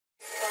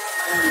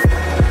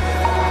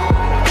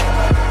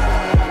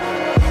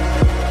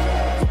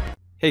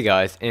Hey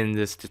guys, in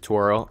this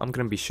tutorial I'm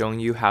going to be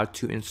showing you how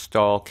to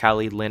install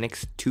Kali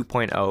Linux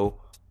 2.0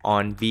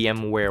 on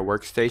VMware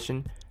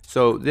Workstation.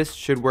 So this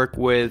should work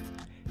with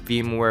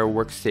VMware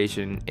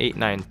Workstation 8,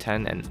 9,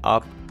 10 and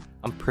up,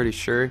 I'm pretty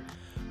sure.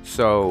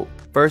 So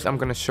first I'm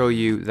going to show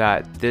you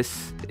that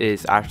this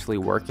is actually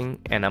working,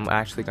 and I'm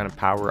actually going to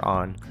power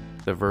on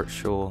the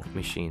virtual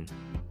machine.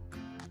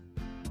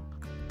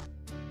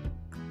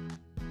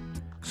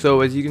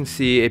 So as you can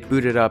see, it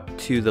booted up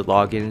to the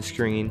login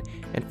screen,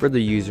 and for the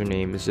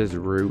username it says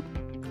root,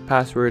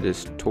 password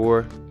is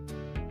Tor,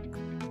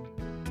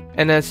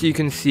 and as you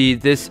can see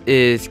this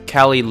is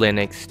Kali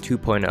Linux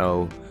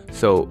 2.0,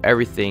 so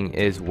everything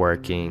is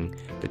working,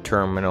 the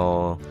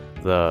terminal,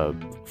 the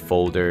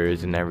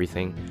folders and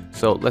everything.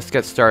 So let's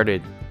get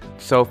started.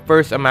 So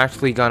first I'm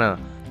actually gonna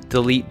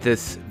delete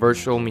this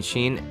virtual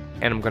machine,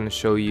 and I'm gonna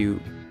show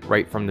you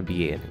right from the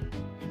beginning.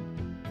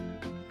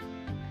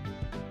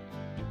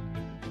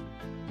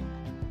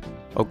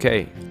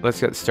 Okay, let's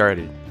get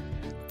started.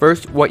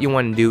 First, what you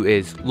want to do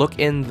is look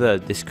in the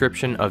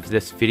description of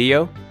this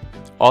video.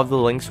 All the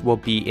links will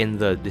be in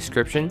the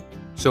description.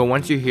 So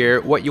once you're here,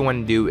 what you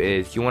want to do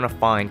is you want to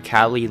find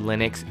Kali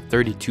Linux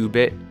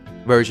 32-bit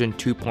version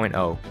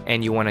 2.0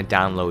 and you want to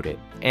download it.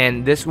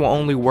 And this will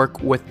only work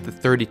with the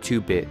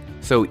 32-bit.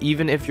 So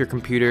even if your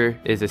computer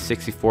is a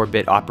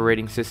 64-bit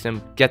operating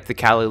system, get the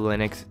Kali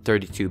Linux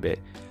 32-bit.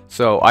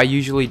 So I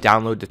usually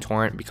download the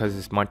torrent because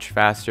it's much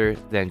faster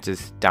than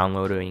just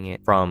downloading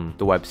it from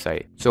the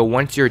website. So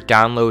once your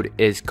download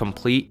is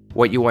complete,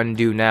 what you want to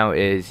do now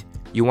is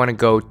you want to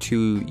go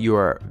to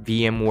your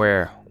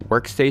VMware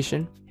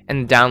Workstation,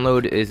 and the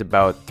download is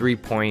about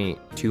 3.2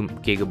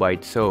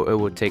 gigabytes, so it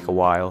will take a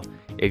while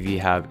if you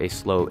have a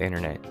slow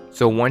internet.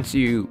 So once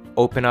you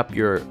open up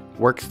your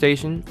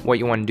workstation, what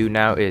you want to do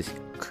now is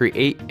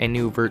create a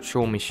new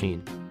virtual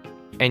machine,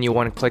 and you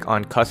want to click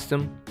on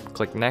custom,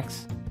 click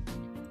next.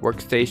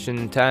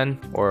 Workstation 10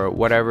 or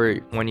whatever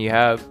one you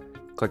have,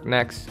 click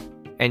next,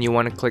 and you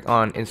want to click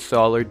on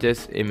installer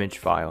this image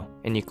file,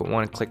 and you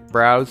want to click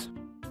browse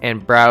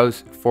and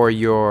browse for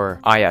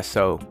your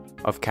ISO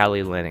of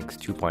Kali Linux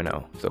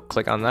 2.0. So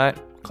click on that,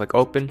 click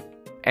open,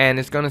 and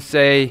it's gonna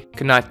say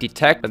cannot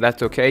detect, but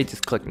that's okay,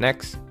 just click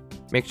next.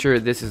 Make sure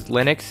this is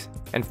Linux,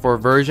 and for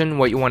version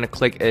what you want to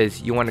click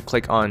is you want to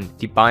click on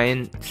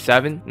Debian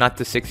 7, not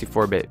the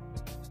 64-bit,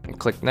 and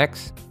click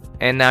next.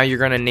 And now you're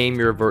gonna name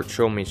your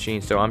virtual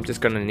machine. So I'm just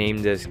gonna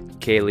name this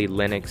Kali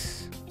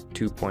Linux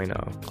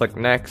 2.0. Click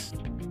next.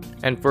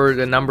 And for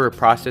the number of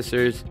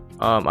processors,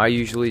 I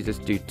usually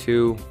just do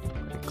 2.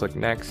 Click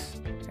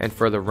next. And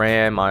for the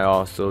RAM, I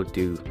also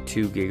do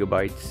 2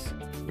 gigabytes.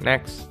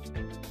 Next.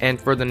 And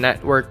for the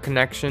network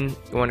connection,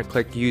 you want to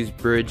click use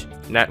bridge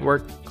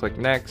network. Click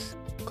next.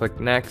 Click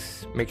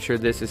next. Make sure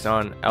this is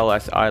on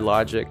LSI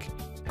logic.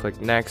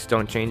 Click next.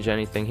 Don't change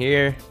anything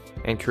here.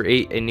 And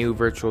create a new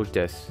virtual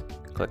disk.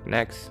 Click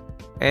next.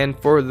 And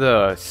for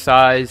the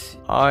size,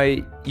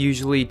 I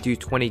usually do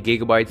 20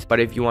 gigabytes, but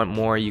if you want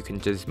more you can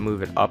just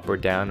move it up or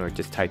down or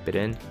just type it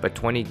in, but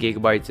 20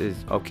 gigabytes is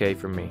okay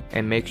for me.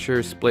 And make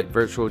sure split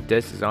virtual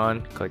disk is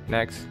on. Click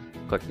next,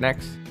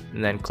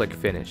 and then click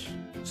finish.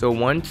 So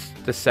once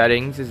the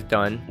settings is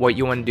done, what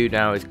you want to do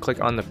now is click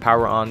on the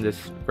power on this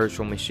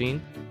virtual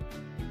machine.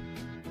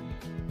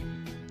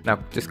 Now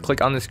just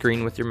click on the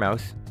screen with your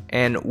mouse,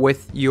 and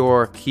with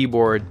your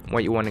keyboard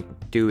what you want to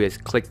do is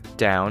click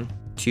down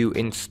to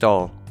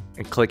install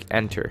and click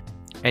enter,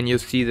 and you'll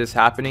see this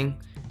happening,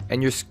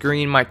 and your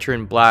screen might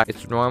turn black.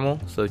 It's normal,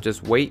 so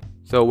just wait.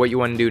 So what you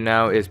want to do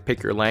now is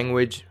pick your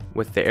language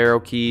with the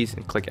arrow keys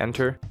and click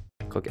enter,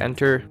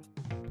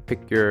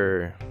 pick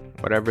your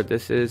whatever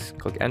this is,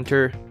 click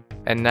enter,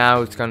 and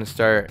now it's going to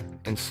start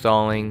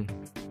installing.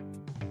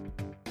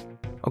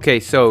 Okay,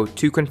 so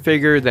to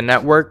configure the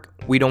network,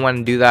 we don't want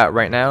to do that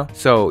right now,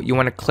 so you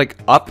want to click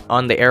up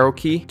on the arrow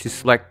key to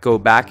select go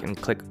back and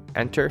click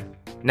enter.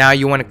 Now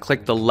you want to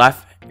click the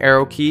left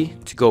arrow key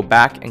to go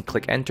back and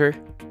click enter.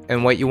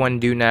 And what you want to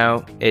do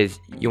now is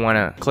you want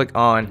to click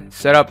on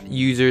set up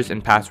users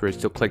and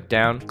passwords. So click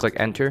down, click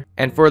enter.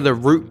 And for the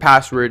root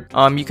password,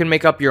 you can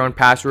make up your own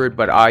password,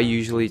 but I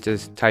usually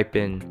just type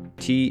in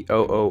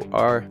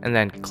TOOR and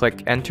then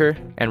click enter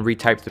and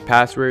retype the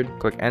password,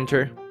 click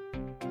enter.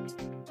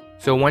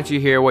 So once you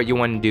hear, what you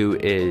want to do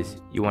is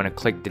you want to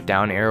click the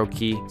down arrow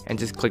key and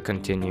just click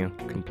continue.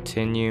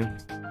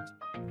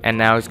 And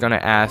now it's going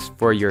to ask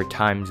for your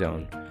time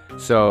zone.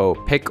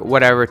 So pick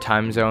whatever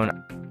time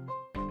zone.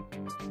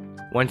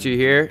 Once you're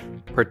here,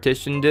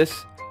 partition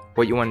disk.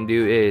 What you want to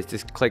do is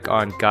just click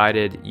on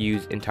guided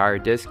use entire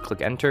disk.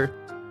 Click enter,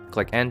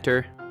 click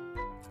enter,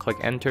 click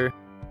enter,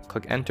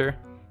 click enter.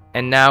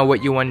 And now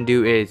what you want to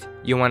do is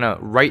you want to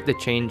write the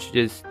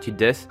changes to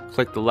disk.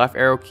 Click the left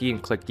arrow key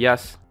and click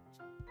yes.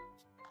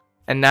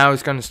 And now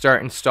it's going to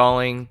start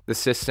installing the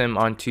system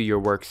onto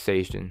your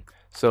workstation.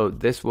 So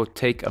this will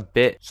take a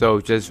bit,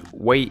 so just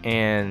wait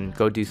and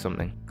go do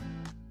something.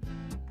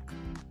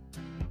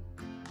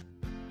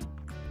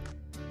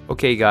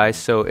 Okay guys,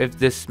 so if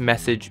this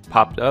message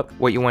popped up,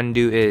 what you want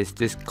to do is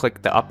just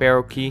click the up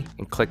arrow key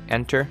and click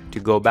enter to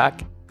go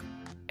back.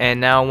 And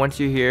now once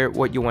you're here,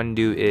 what you want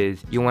to do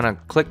is you want to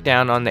click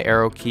down on the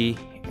arrow key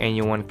and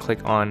you want to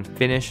click on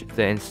finish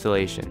the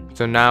installation.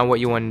 So now what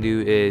you want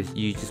to do is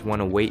you just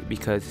want to wait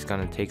because it's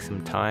going to take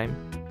some time.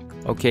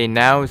 Okay,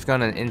 now it's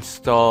going to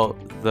install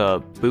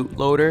the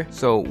bootloader.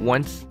 So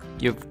once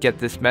you get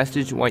this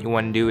message, what you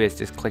want to do is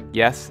just click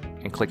yes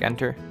and click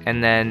enter.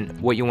 And then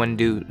what you want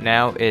to do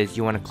now is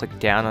you want to click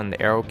down on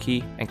the arrow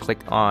key and click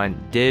on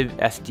div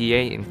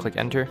SDA and click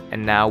enter.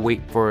 And now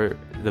wait for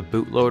the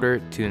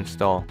bootloader to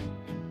install.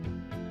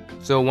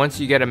 So once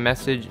you get a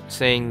message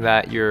saying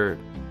that you're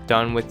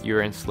done with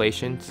your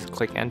installation, just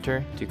click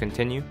enter to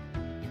continue.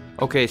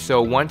 Okay,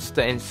 so once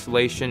the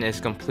installation is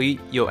complete,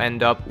 you'll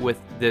end up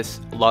with this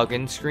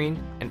login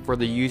screen. And for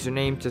the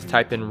username, just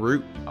type in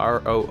root,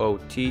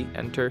 R-O-O-T,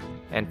 enter.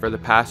 And for the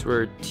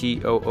password,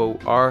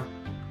 T-O-O-R,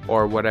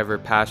 or whatever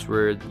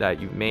password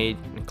that you made,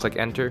 and click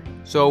enter.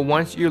 So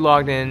once you're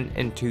logged in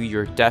into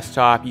your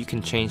desktop, you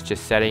can change the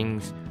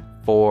settings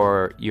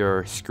for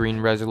your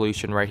screen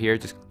resolution right here.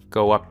 Just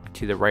go up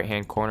to the right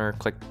hand corner,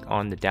 click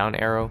on the down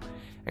arrow,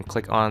 and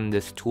click on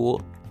this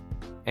tool,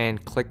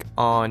 and click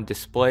on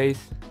displays,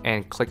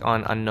 and click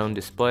on unknown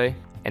display.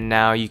 And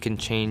now you can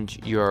change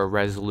your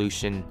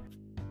resolution.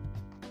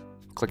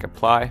 Click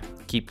apply,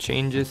 keep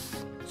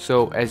changes.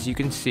 So as you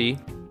can see,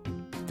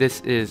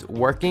 this is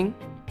working.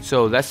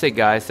 So that's it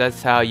guys,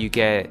 that's how you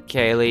get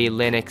Kali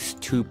Linux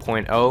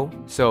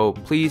 2.0. So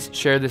please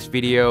share this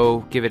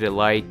video, give it a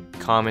like,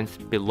 comments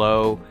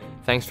below.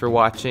 Thanks for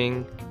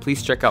watching.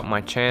 Please check out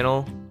my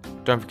channel.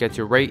 Don't forget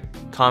to rate,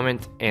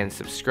 comment, and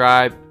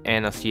subscribe,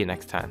 and I'll see you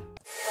next time.